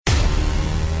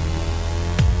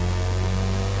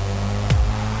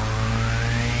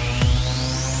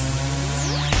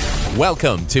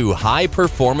Welcome to High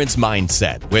Performance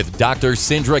Mindset with Dr.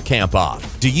 Cindra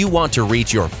Kamphoff. Do you want to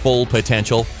reach your full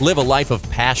potential? Live a life of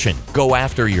passion. Go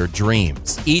after your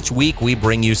dreams. Each week, we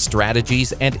bring you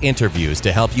strategies and interviews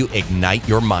to help you ignite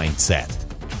your mindset.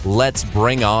 Let's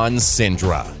bring on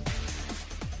Cindra.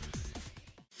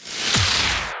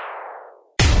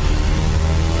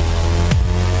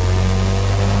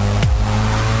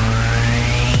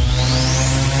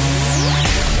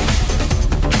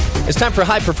 It's time for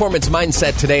High Performance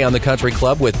Mindset today on the Country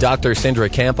Club with Dr. Cindra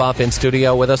Kamphoff in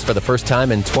studio with us for the first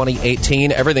time in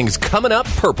 2018. Everything's coming up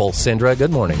purple, Cindra.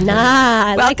 Good morning.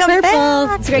 I like purple.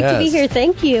 Back. It's great to be here.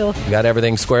 Thank you. Got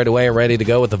everything squared away and ready to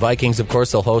go with the Vikings. Of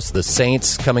course, they'll host the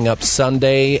Saints coming up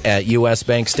Sunday at U.S.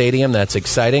 Bank Stadium. That's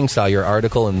exciting. Saw your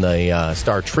article in the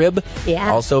Star Trib.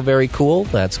 Yeah. Also very cool.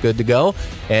 That's good to go.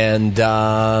 And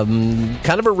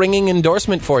kind of a ringing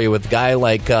endorsement for you with a guy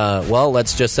like,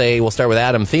 let's just say we'll start with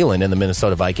Adam Thielen in the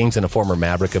Minnesota Vikings and a former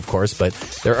Maverick, of course. But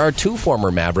there are two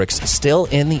former Mavericks still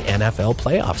in the NFL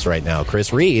playoffs right now.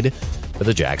 Chris Reed for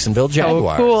the Jacksonville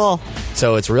Jaguars. So cool.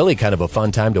 So it's really kind of a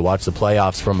fun time to watch the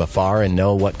playoffs from afar and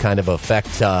know what kind of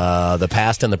effect the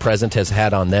past and the present has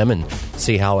had on them and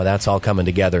see how that's all coming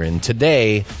together. And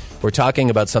today, we're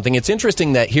talking about something. It's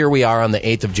interesting that here we are on the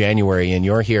 8th of January and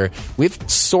you're here. We've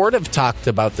sort of talked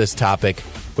about this topic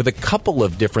with a couple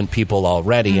of different people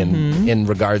already in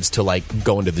regards to like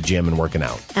going to the gym and working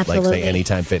out. Absolutely. Like say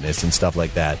Anytime Fitness and stuff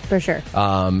like that. For sure.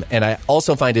 And I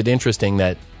also find it interesting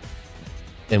that,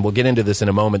 and we'll get into this in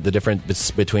a moment, the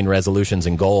difference between resolutions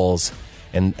and goals.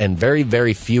 And very,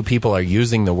 very few people are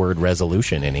using the word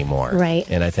resolution anymore. Right.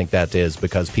 And I think that is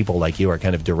because people like you are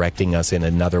kind of directing us in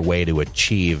another way to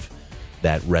achieve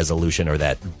that resolution or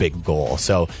that big goal.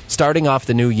 So starting off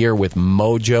the new year with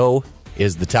mojo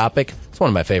is the topic. It's one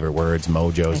of my favorite words.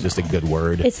 Mojo is just a good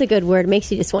word. It's a good word. It makes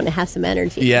you just want to have some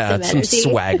energy. Yeah, some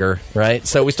swagger, right?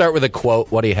 So we start with a quote.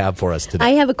 What do you have for us today? I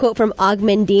have a quote from Og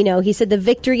Mandino. He said, "The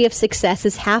victory of success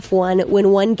is half won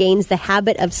when one gains the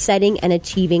habit of setting and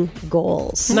achieving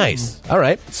goals." Nice. All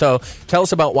right. So tell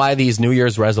us about why these New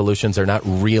Year's resolutions are not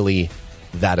really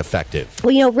that effective.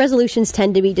 Well, resolutions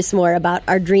tend to be just more about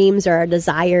our dreams or our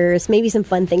desires, maybe some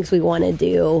fun things we want to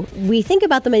do. We think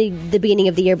about them at the beginning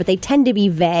of the year, but they tend to be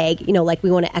vague, like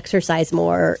we want to exercise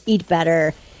more, eat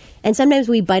better. And sometimes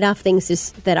we bite off things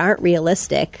just that aren't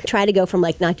realistic. Try to go from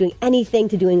not doing anything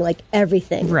to doing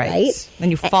everything, right?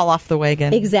 Then you fall off the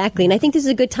wagon. Exactly. And I think this is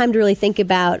a good time to really think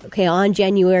about, okay, on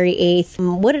January 8th,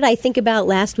 what did I think about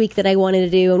last week that I wanted to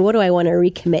do and what do I want to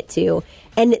recommit to?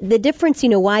 And the difference,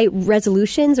 why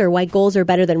resolutions or why goals are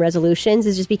better than resolutions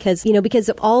is just because, because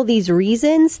of all these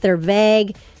reasons, they're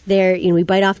vague, we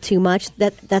bite off too much.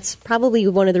 That's probably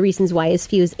one of the reasons why as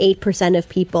few as 8% of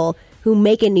people who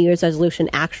make a New Year's resolution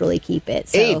actually keep it.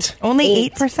 So, Only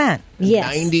 8%.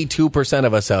 Yes. 92%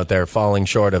 of us out there falling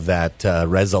short of that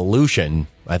resolution,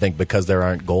 I think because there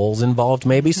aren't goals involved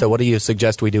maybe. So what do you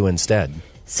suggest we do instead?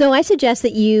 So I suggest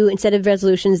that you, instead of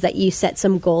resolutions, that you set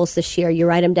some goals this year. You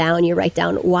write them down. You write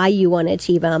down why you want to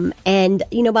achieve them. And,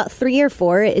 about 3 or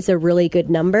 4 is a really good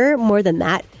number. More than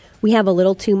that, we have a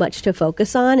little too much to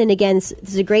focus on. And again, this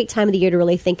is a great time of the year to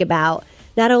really think about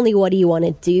not only what do you want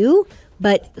to do,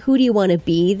 but who do you want to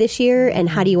be this year and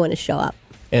how do you want to show up?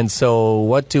 And so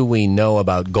what do we know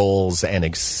about goals and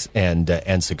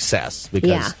success?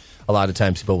 Because a lot of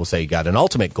times people will say you got an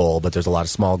ultimate goal, but there's a lot of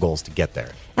small goals to get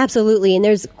there. Absolutely. And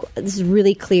this is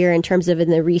really clear in terms of in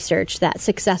the research that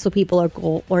successful people are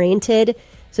goal-oriented.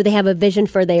 So they have a vision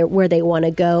for where they want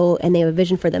to go, and they have a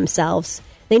vision for themselves.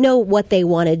 They know what they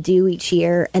want to do each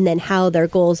year and then how their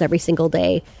goals every single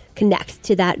day connect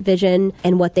to that vision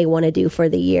and what they want to do for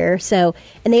the year. So,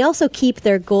 and they also keep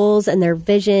their goals and their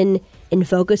vision in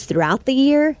focus throughout the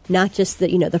year, not just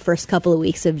the first couple of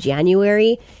weeks of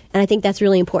January. And I think that's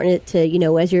really important to,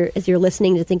 as you're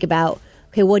listening, to think about,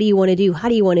 okay, what do you want to do? How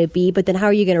do you want to be? But then how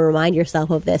are you going to remind yourself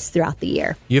of this throughout the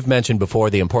year? You've mentioned before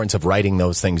the importance of writing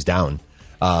those things down,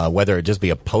 whether it just be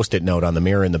a Post-it note on the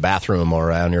mirror in the bathroom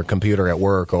or on your computer at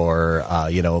work or,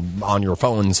 on your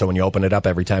phone. So when you open it up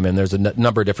every time, and there's a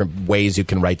number of different ways you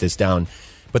can write this down.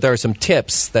 But there are some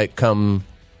tips that come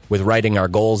with writing our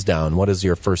goals down. What is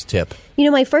your first tip?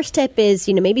 My first tip is,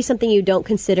 maybe something you don't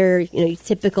consider,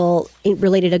 typical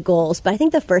related to goals. But I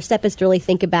think the first step is to really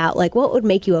think about, what would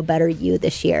make you a better you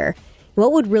this year?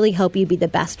 What would really help you be the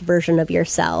best version of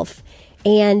yourself?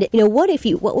 And, what if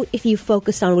you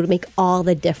focused on what would make all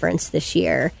the difference this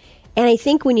year? And I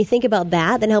think when you think about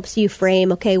that, helps you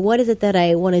frame, okay, what is it that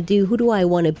I want to do? Who do I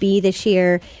want to be this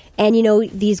year? And,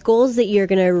 these goals that you're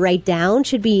going to write down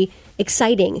should be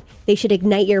exciting. They should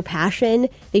ignite your passion.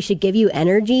 They should give you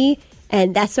energy.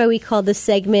 And that's why we call this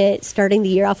segment starting the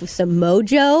year off with some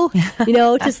mojo.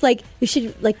 Just like it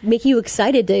should make you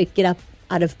excited to get up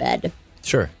out of bed.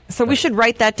 Sure. So we should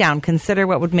write that down. Consider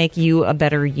what would make you a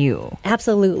better you.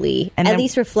 Absolutely. And at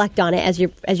least reflect on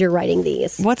it as you're writing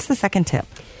these. What's the second tip?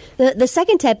 The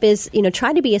second tip is,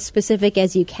 try to be as specific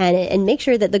as you can and make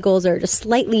sure that the goals are just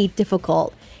slightly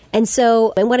difficult. And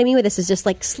what I mean with this is just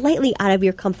like slightly out of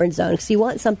your comfort zone, because you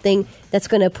want something that's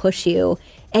going to push you.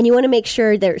 And you want to make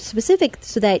sure they're specific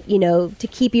so that, to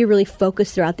keep you really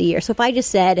focused throughout the year. So if I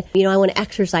just said, I want to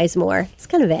exercise more, it's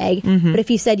kind of vague. But if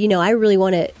you said, I really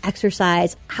want to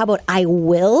exercise, how about I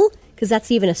will? Because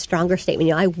that's even a stronger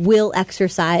statement. I will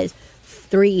exercise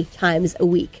 3 times a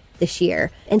week this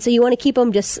year. And so you want to keep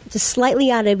them just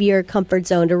slightly out of your comfort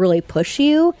zone to really push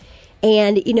you.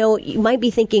 And, you might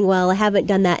be thinking, well, I haven't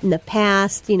done that in the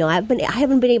past. I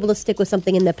haven't been able to stick with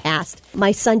something in the past.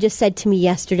 My son just said to me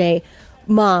yesterday,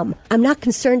 Mom, I'm not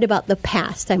concerned about the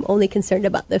past. I'm only concerned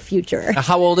about the future.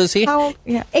 How old is he?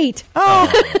 8.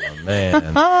 Oh,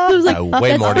 man.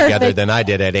 Way more together than I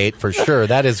did at 8, for sure.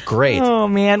 That is great. Oh,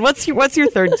 man. What's your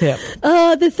third tip?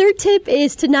 The third tip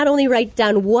is to not only write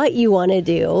down what you want to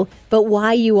do, but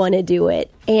why you want to do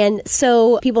it. And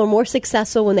so people are more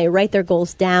successful when they write their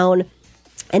goals down.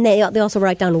 And they also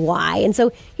write down why. And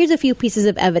so here's a few pieces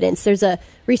of evidence. There's a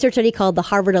research study called the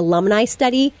Harvard Alumni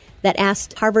Study that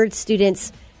asked Harvard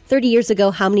students 30 years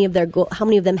ago how many of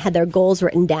them had their goals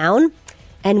written down.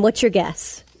 And what's your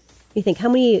guess? You think how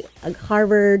many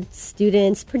Harvard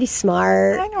students? Pretty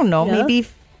smart. I don't know. Maybe.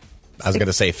 I was going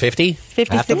to say 50?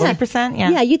 50, 60%. Yeah.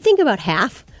 Yeah, you'd think about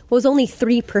half. Was only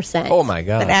 3%. Oh, my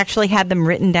God. That actually had them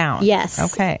written down.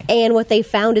 Yes. Okay. And what they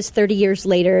found is 30 years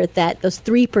later that those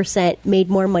 3% made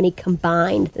more money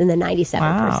combined than the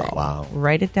 97%. Wow.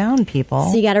 Write it down,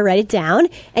 people. So you got to write it down.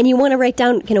 And you want to write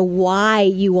down why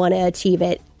you want to achieve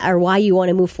it or why you want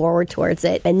to move forward towards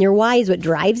it. And your why is what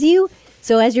drives you.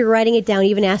 So as you're writing it down,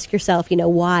 even ask yourself,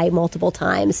 why multiple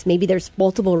times. Maybe there's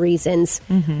multiple reasons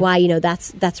why,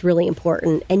 that's really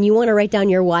important. And you want to write down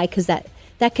your why because that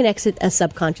connects at a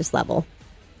subconscious level.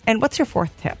 And what's your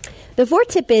fourth tip? The fourth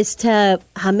tip is to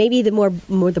maybe the more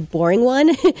the boring one,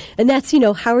 and that's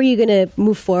how are you going to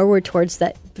move forward towards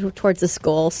this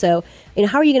goal? So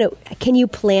how are you can you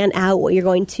plan out what you're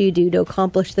going to do to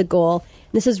accomplish the goal?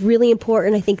 And this is really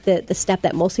important. I think the step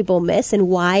that most people miss and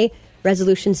why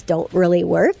resolutions don't really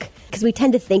work. Because we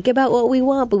tend to think about what we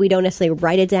want, but we don't necessarily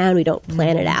write it down. We don't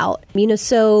plan it out.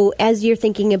 So as you're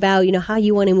thinking about, how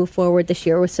you want to move forward this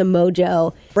year with some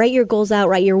mojo, write your goals out,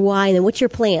 write your why, and then what's your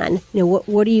plan?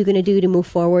 What are you going to do to move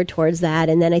forward towards that?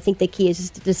 And then I think the key is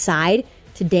just to decide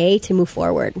today to move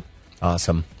forward.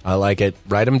 Awesome. I like it.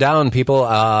 Write them down, people.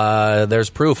 There's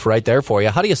proof right there for you.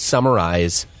 How do you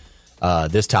summarize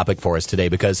this topic for us today?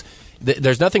 Because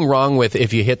there's nothing wrong with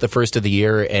if you hit the first of the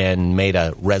year and made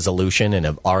a resolution and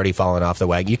have already fallen off the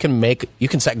wagon. You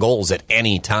can set goals at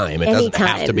any time. It doesn't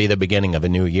have to be the beginning of a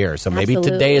new year. So maybe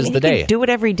today is the day. Do it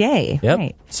every day. Yep.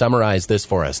 Right. Summarize this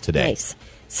for us today. Nice.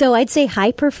 So I'd say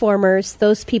high performers,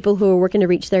 those people who are working to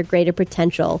reach their greater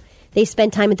potential, they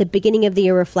spend time at the beginning of the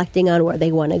year reflecting on where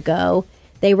they want to go.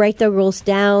 They write their goals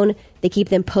down. They keep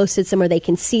them posted somewhere they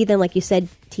can see them, like you said,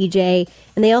 TJ.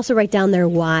 And they also write down their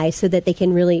why so that they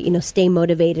can really, stay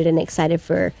motivated and excited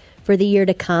for the year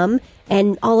to come.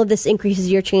 And all of this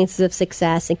increases your chances of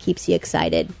success and keeps you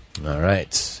excited. All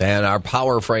right. And our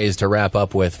power phrase to wrap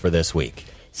up with for this week.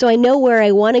 So I know where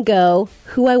I want to go,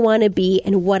 who I want to be,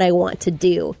 and what I want to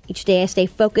do. Each day I stay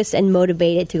focused and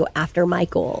motivated to go after my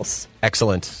goals.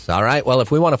 Excellent. All right. Well,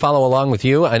 if we want to follow along with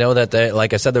you, I know that,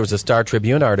 like I said, there was a Star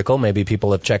Tribune article. Maybe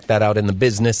people have checked that out in the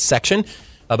business section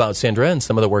about Sindra and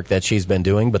some of the work that she's been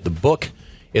doing. But the book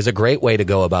is a great way to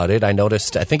go about it. I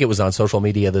noticed, I think it was on social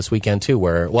media this weekend too,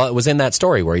 it was in that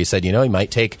story where you said, you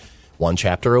might take one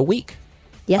chapter a week.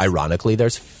 Yes. Ironically,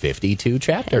 there's 52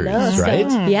 chapters,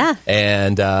 right? Yeah.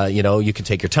 And, you can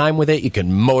take your time with it. You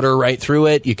can motor right through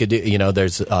it. You could do,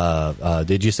 there's,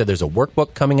 did you say there's a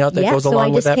workbook coming out that goes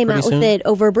along with that pretty soon? Yeah, so I just came out with it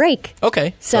over break.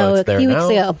 Okay. So it's a few weeks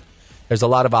ago. There's a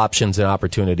lot of options and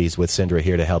opportunities with Sindra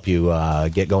here to help you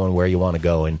get going where you want to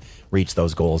go and reach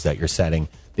those goals that you're setting.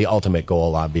 The ultimate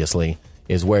goal, obviously,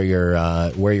 is where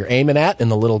you're aiming at,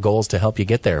 and the little goals to help you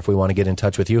get there. If we want to get in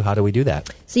touch with you, how do we do that?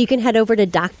 So you can head over to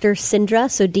Dr. Sindra,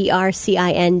 so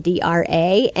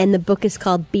DrCindra, and the book is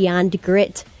called Beyond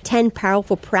Grit, 10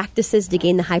 Powerful Practices to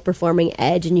Gain the High-Performing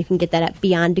Edge, and you can get that at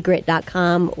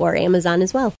beyondgrit.com or Amazon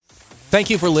as well. Thank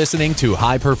you for listening to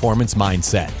High Performance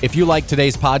Mindset. If you like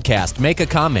today's podcast, make a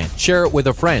comment, share it with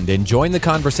a friend, and join the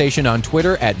conversation on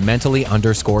Twitter at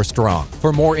mentally_strong.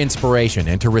 For more inspiration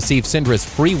and to receive Sindra's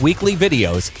free weekly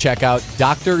videos, check out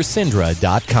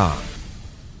drsindra.com.